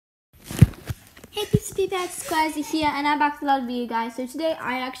Hey Peeps, Squaresy here, and I'm back with another video, guys. So today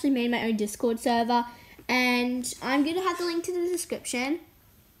I actually made my own Discord server, and I'm going to have the link to the description.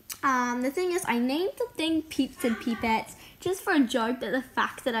 The thing is, I named the thing Peeps and Peepettes just for a joke, that the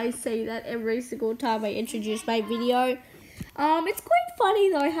fact that I say that every single time I introduce my video. It's quite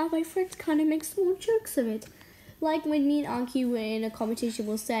funny though how my friends kind of make small jokes of it. Like when me and Anki were in a competition,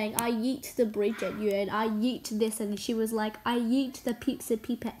 was saying, I yeet the bridge at you, and I yeet this, and she was like, I yeet the Peeps and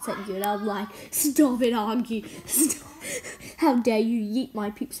Peepettes at you, and I'm like, stop it, Anki, stop. How dare you yeet my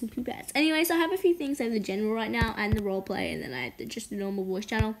Peeps and Peepettes. Anyways, I have a few things. I have the general right now, and the roleplay, and then I have just the normal voice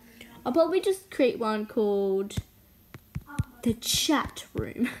channel. I'll probably just create one called the chat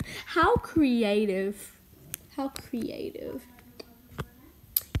room. How creative. How creative.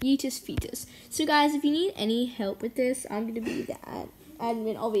 Yeetus fetus. So guys, if you need any help with this, I'm going to be the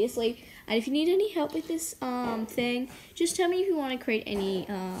admin, obviously. And if you need any help with this thing, just tell me if you want to create any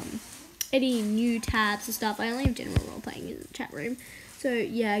new tabs and stuff. I only have general role playing in the chat room. So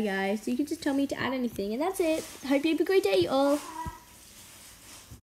yeah guys, so you can just tell me to add anything, and that's it. Hope you have a great day, all.